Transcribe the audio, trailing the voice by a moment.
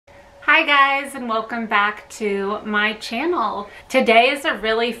Hi guys, and welcome back to my channel. Today is a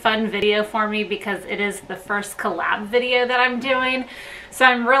really fun video for me because it is the first collab video that I'm doing, so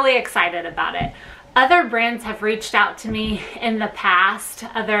I'm really excited about it. Other brands have reached out to me in the past,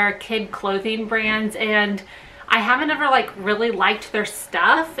 other kid clothing brands, and I haven't ever really liked their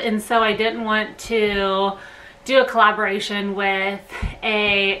stuff, and so I didn't want to do a collaboration with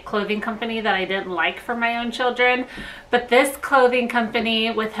a clothing company that I didn't like for my own children. But this clothing company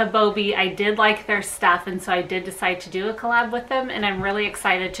with Hibobi, I did like their stuff, and so I did decide to do a collab with them, and I'm really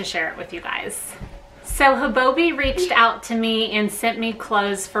excited to share it with you guys. So Hibobi reached out to me and sent me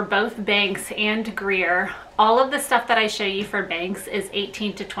clothes for both Banks and Greer. All of the stuff that I show you for Banks is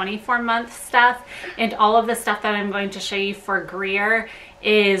 18 to 24 month stuff, and all of the stuff that I'm going to show you for Greer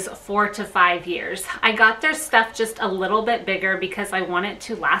is 4 to 5 years. I got their stuff just a little bit bigger because I want it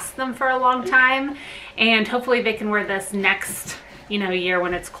to last them for a long time, and hopefully they can wear this next year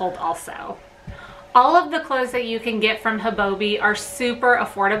when it's cold also. All of the clothes that you can get from Hibobi are super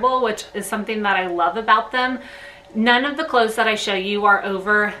affordable, which is something that I love about them. None of the clothes that I show you are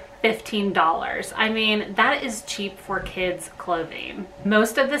over $15. I mean, that is cheap for kids clothing.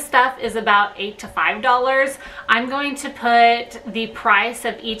 Most of the stuff is about $8 to $5. I'm going to put the price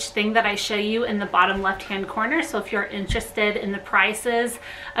of each thing that I show you in the bottom left hand corner, so if you're interested in the prices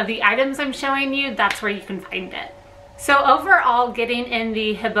of the items I'm showing you, that's where you can find it. So overall, getting in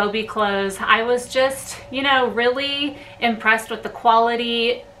the Hibobi clothes, I was just, really impressed with the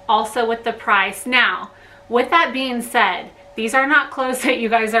quality, also with the price. Now, with that being said, these are not clothes that you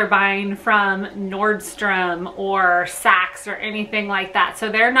guys are buying from Nordstrom or Saks or anything like that. So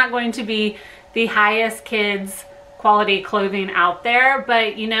they're not going to be the highest kids quality clothing out there,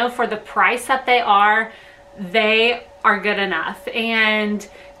 but for the price that they are good enough. And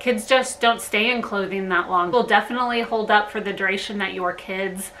kids just don't stay in clothing that long. Will definitely hold up for the duration that your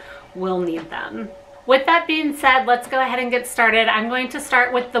kids will need them. With that being said, let's go ahead and get started. I'm going to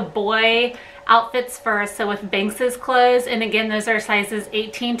start with the boy outfits first, so with Banks's clothes, and again, those are sizes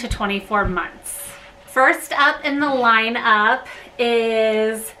 18 to 24 months. First up in the lineup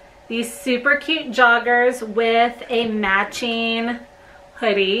is these super cute joggers with a matching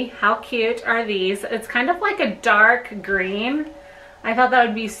hoodie. How cute are these? It's kind of like a dark green. I thought that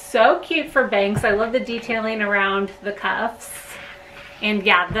would be so cute for Banks. I love the detailing around the cuffs. And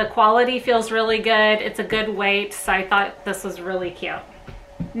yeah, the quality feels really good. It's a good weight, so I thought this was really cute.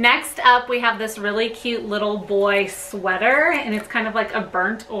 Next up, we have this really cute little boy sweater, and it's kind of like a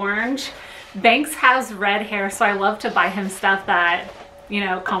burnt orange. Banks has red hair, so I love to buy him stuff that,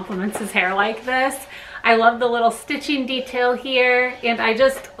 complements his hair like this. I love the little stitching detail here, and I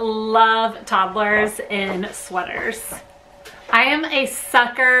just love toddlers in sweaters. I am a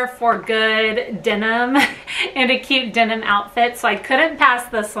sucker for good denim and a cute denim outfit, so I couldn't pass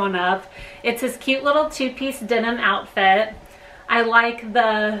this one up. It's his cute little two-piece denim outfit. I like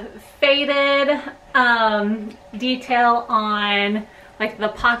the faded detail on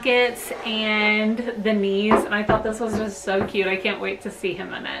the pockets and the knees, and I thought this was just so cute. I can't wait to see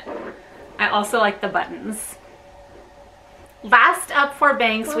him in it. I also like the buttons. Last up for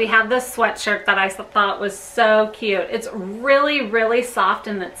Banks, we have this sweatshirt that I thought was so cute. It's really, really soft,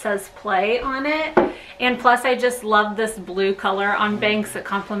 and it says play on it. And plus, I just love this blue color on Banks. It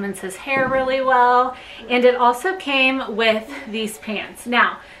complements his hair really well. And it also came with these pants.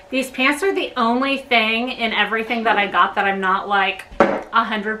 Now, these pants are the only thing in everything that I got that I'm not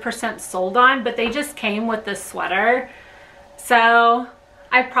 100% sold on, but they just came with this sweater. So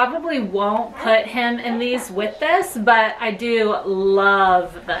I probably won't put him in these with this, but I do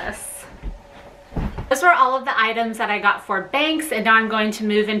love this. Those were all of the items that I got for Banks, and now I'm going to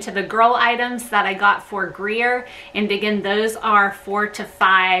move into the girl items that I got for Greer, and again, those are 4 to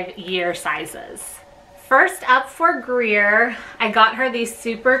 5 year sizes. First up for Greer, I got her these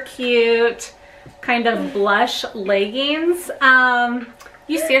super cute kind of blush leggings.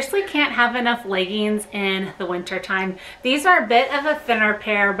 You seriously can't have enough leggings in the winter time. These are a bit of a thinner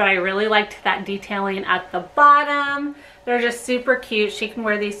pair, but I really liked that detailing at the bottom. They're just super cute. She can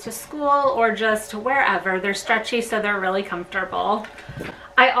wear these to school or just wherever. They're stretchy, so they're really comfortable.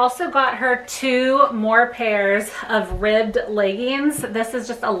 I also got her 2 more pairs of ribbed leggings. This is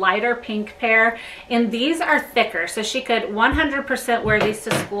just a lighter pink pair, and these are thicker, so she could 100% wear these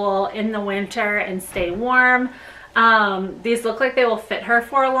to school in the winter and stay warm. These look like they will fit her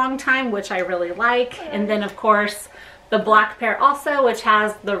for a long time, which I really like. And then of course the black pair also, which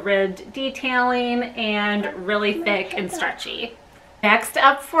has the ribbed detailing and really thick and stretchy. Next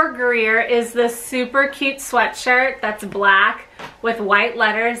up for Greer is this super cute sweatshirt that's black with white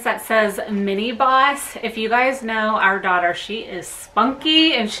letters that says Mini Boss. If you guys know our daughter, she is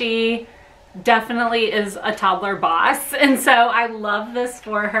spunky and she definitely is a toddler boss, and so I love this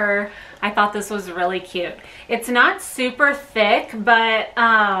for her. I thought this was really cute. It's not super thick, but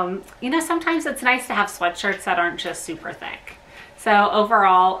you know, sometimes it's nice to have sweatshirts that aren't just super thick. So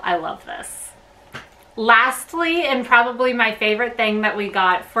overall, I love this. Lastly, and probably my favorite thing that we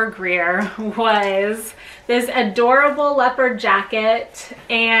got for Greer, was this adorable leopard jacket,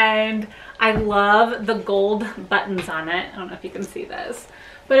 and I love the gold buttons on it. I don't know if you can see this,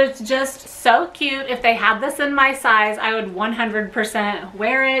 but it's just so cute. If they had this in my size, I would 100%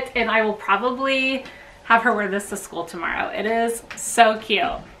 wear it, and I will probably have her wear this to school tomorrow. It is so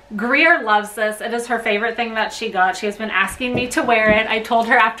cute. Greer loves this. It is her favorite thing that she got. She has been asking me to wear it. I told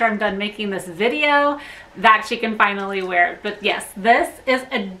her after I'm done making this video that she can finally wear it. But yes, this is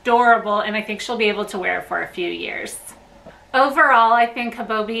adorable, and I think she'll be able to wear it for a few years. Overall, I think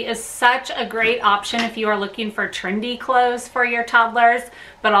Hibobi is such a great option if you are looking for trendy clothes for your toddlers,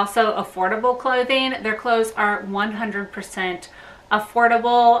 but also affordable clothing. Their clothes are 100%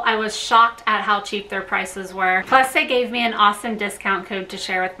 affordable. I was shocked at how cheap their prices were. Plus, they gave me an awesome discount code to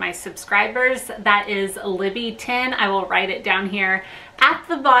share with my subscribers. That is Libby10. I will write it down here at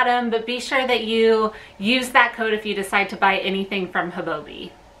the bottom, but be sure that you use that code if you decide to buy anything from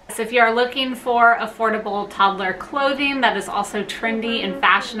Hibobi. So if you are looking for affordable toddler clothing that is also trendy and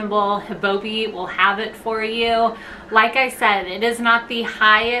fashionable, Hibobi will have it for you. Like I said, it is not the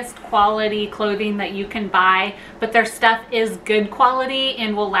highest quality clothing that you can buy, but their stuff is good quality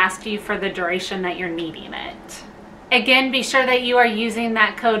and will last you for the duration that you're needing it. Again, be sure that you are using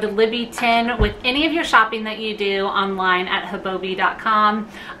that code Libby10 with any of your shopping that you do online at Hibobi.com.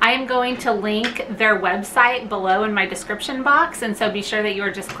 I am going to link their website below in my description box, and so be sure that you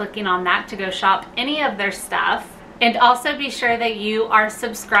are just clicking on that to go shop any of their stuff. And also be sure that you are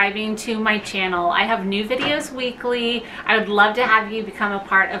subscribing to my channel. I have new videos weekly. I would love to have you become a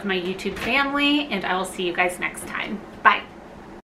part of my YouTube family, and I will see you guys next time. Bye.